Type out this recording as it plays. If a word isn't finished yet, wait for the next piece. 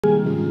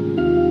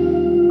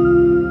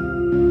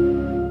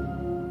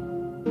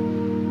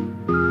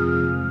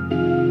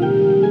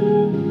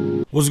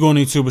What's going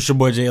on, YouTube? It's your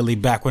boy Illyhillyy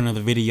back with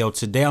another video.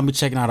 Today I'll be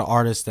checking out an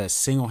artist that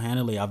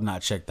single-handedly I've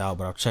not checked out,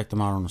 but I've checked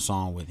him out on a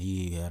song with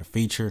he had a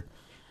feature.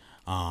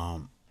 We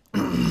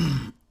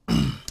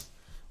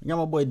got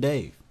my boy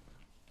Dave,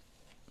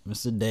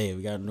 Mr. Dave.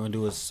 We got to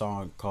do a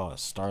song called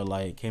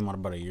Starlight. Came out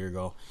about a year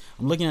ago.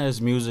 I'm looking at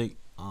his music.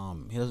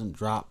 He doesn't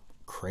drop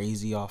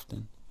crazy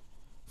often.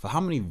 For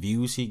how many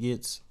views he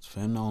gets,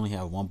 for him to only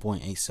have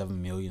 1.87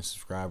 million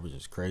subscribers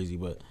is crazy,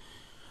 but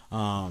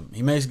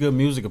he makes good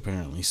music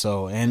apparently.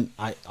 So, and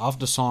I off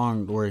the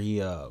song where he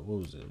what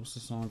was it? What's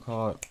the song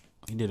called?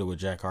 He did it with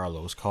Jack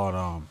Harlow. It's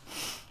called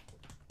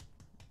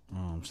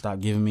Stop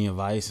Giving Me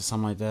Advice or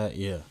something like that.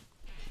 Yeah.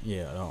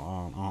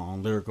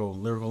 On Lyrical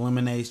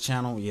Lemonade's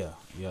channel. Yeah.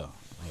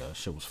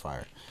 Shit was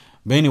fire.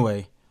 But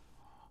anyway,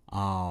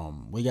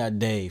 we got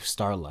Dave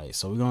Starlight.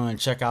 So we're gonna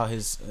check out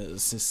his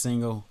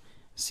single.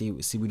 See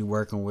what he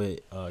working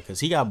with. Cause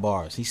he got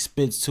bars. He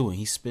spits too, and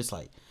he spits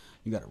like.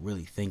 You gotta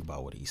really think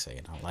about what he's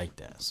saying. I like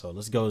that. So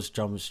let's go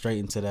jump straight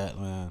into that,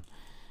 man.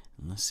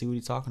 And let's see what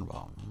he's talking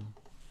about, man.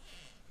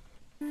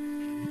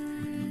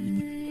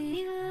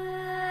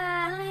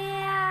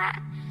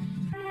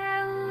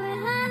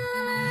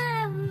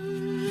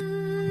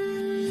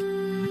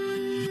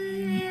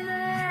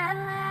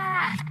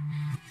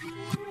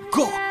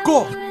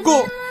 Go.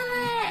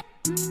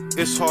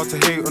 It's hard to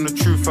hate on the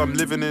truth I'm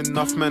living in.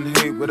 Enough men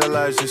hate with their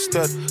lies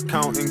instead.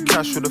 Counting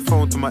cash with a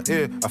phone to my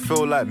ear. I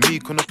feel like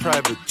Meek on a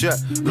private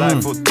jet.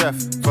 Life or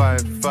death.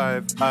 Five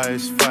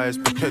eyes, fires,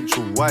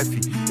 potential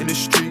wifey. In the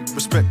street,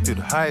 respected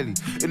highly.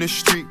 In the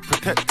street,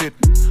 protected.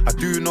 I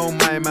do know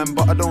my man,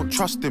 but I don't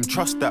trust him.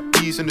 Trust that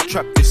bees in the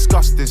trap,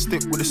 disgusting.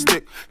 Stick with a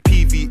stick.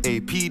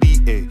 PVA,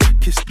 PDA.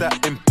 Kiss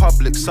that in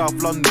public.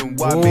 South London.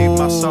 Why I made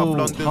my South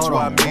London's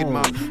why I made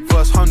my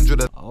first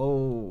 100.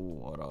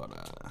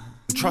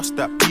 Trust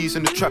that bees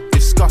in the trap,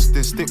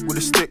 disgusting. Stick with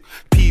a stick.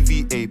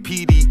 PVA,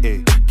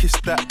 PDA. Kiss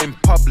that in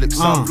public.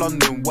 South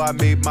London, why I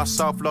made my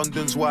South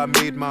London's why I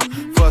made my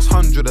first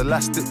 100.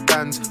 Elastic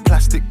bands,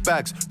 plastic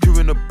bags,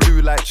 doing the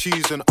blue like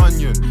cheese and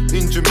onion.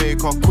 In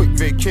Jamaica, quick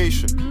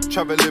vacation,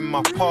 traveling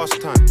my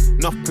pastime.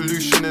 Enough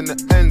pollution in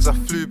the ends. I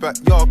flew back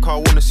Yark, I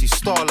wanna see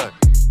Starlight.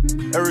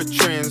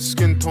 Eritrean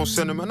skin tone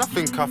sentiment, I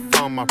think I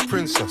found my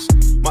princess.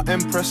 My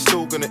empress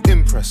still gonna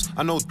impress.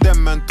 I know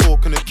them man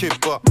talking a kid,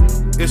 but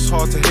it's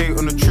hard to hate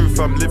on the truth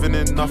I'm living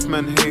in. Enough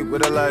men hate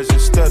with their lies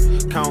instead.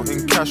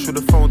 Counting cash with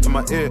a phone to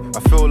my ear. I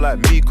feel like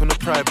Meek on a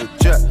private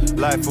jet.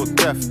 Life or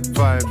death.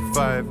 Five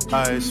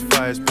eyes,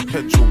 fires,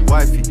 potential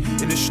wifey.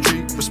 In the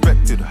street,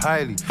 respected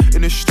highly.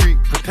 In the street,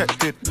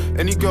 protected.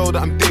 Any girl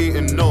that I'm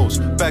dating knows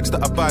bags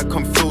that I buy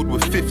come filled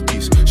with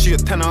 50s. She a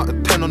 10 out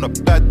of 10 on a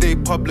bad day.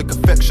 Public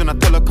affection, I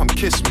tell her come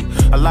kiss me.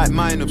 I like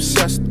mine,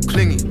 obsessed,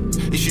 clingy.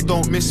 If you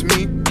don't miss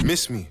me,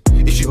 miss me.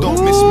 If you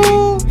don't miss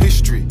me,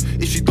 history.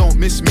 If you don't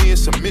miss me,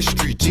 it's a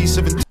mystery.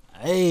 G7.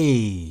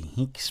 Hey,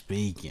 he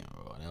speaking,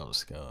 bro. That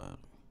was good.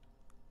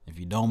 If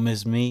you don't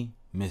miss me,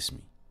 miss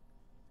me.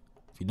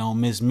 If you don't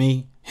miss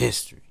me,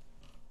 history.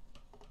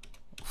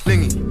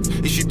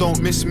 Flingy. If you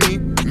don't miss me,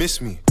 miss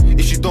me.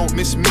 If you don't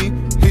miss me,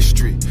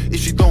 history.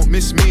 If you don't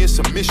miss me, it's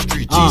a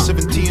mystery.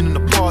 G17 in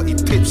the party,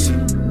 tipsy.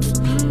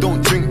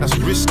 Don't drink, that's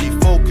risky.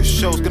 Focus,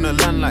 show's gonna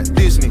land like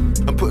Disney.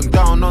 I'm putting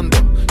down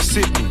under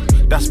Sydney.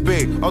 That's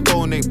big, I'll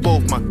donate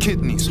both my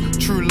kidneys.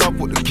 True love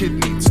what the kid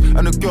needs.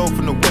 And a girl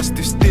from the West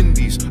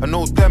Indies. I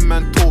know them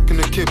man talking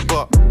a kid,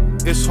 but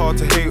it's hard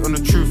to hate on the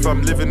truth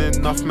I'm living in.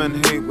 Enough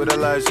men hate with their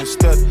lies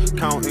instead.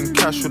 Counting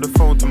cash with a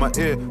phone to my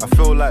ear. I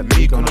feel like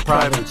Meek on a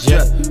private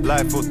jet.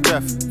 Life or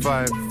death.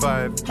 Five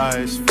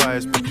eyes,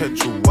 fires,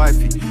 potential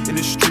wifey. In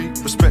the street,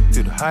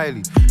 respected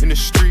highly. In the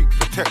street,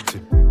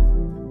 protected.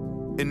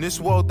 In this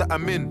world that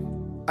I'm in,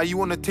 you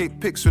wanna take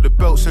pics with the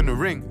belts in the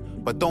ring,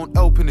 but don't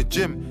help in the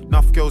gym.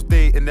 Enough girls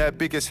dating their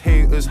biggest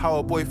haters. How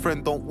a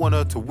boyfriend don't want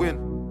her to win.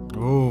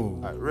 Ooh.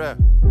 Like rare.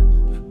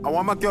 I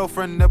want my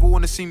girlfriend never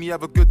wanna see me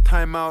have a good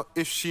time out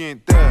if she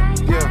ain't there.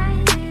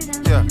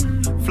 Yeah.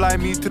 Fly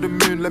me to the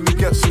moon, let me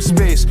get some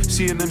space.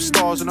 Seeing them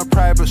stars in a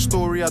private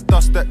story, I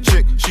dust that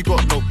chick, she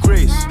got no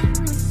grace.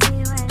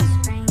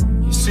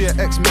 See her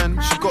ex-man,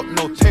 she got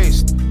no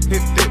taste.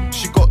 Hip dip,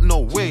 she got no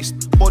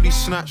waist. Body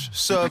snatch,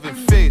 serving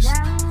face.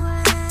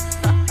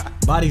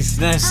 Body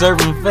snatch,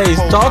 serving face.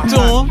 Talk to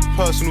him.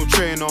 Personal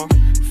trainer,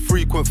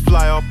 frequent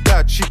flyer,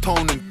 bad, she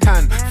tone and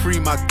tan. Free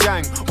my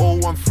gang,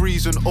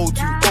 013s and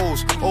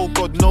 020s. Oh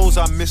God knows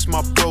I miss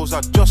my bros.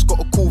 I just got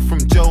a call from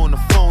Joe on the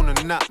phone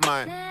and that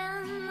mine.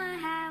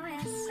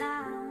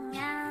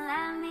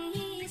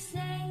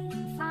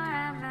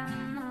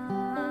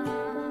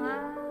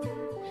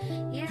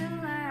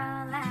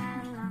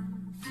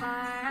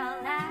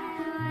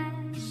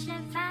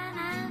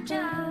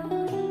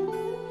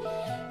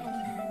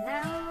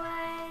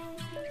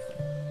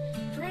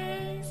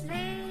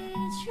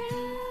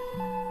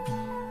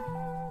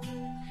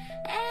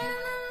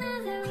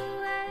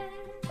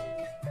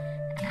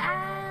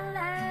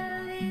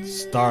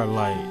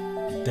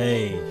 Starlight,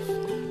 Dave.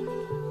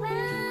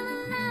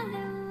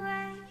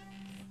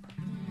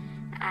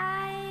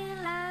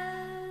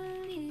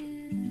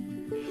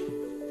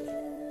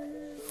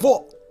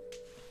 Fuck.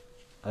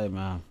 Hey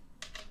man,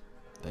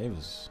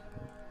 Davis,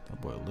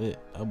 that boy lit.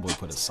 That boy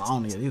put a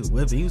song together. He was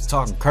whipping. He was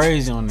talking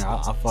crazy on there.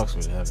 I fucks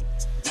with it heavy.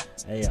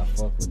 Hey, I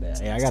fuck with that.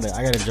 Hey, I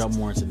gotta jump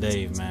more into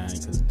Dave, man,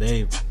 because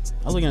Dave,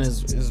 I was looking at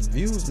his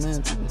views,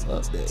 man. People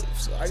love Dave,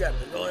 so I gotta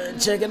go ahead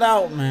and check it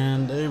out,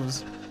 man. Dave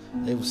was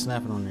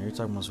snapping on there. He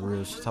talking about some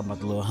real shit. Talking about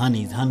the little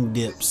honey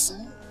dips.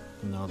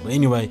 You know, but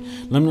anyway,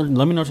 let me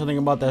know what you think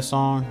about that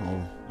song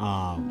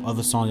or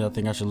other songs y'all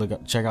think I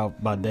should check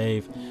out by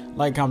Dave.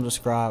 Like, comment,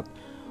 subscribe.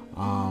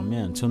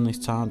 Yeah, until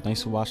next time,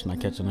 thanks for watching. I'll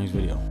catch you in the next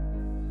video.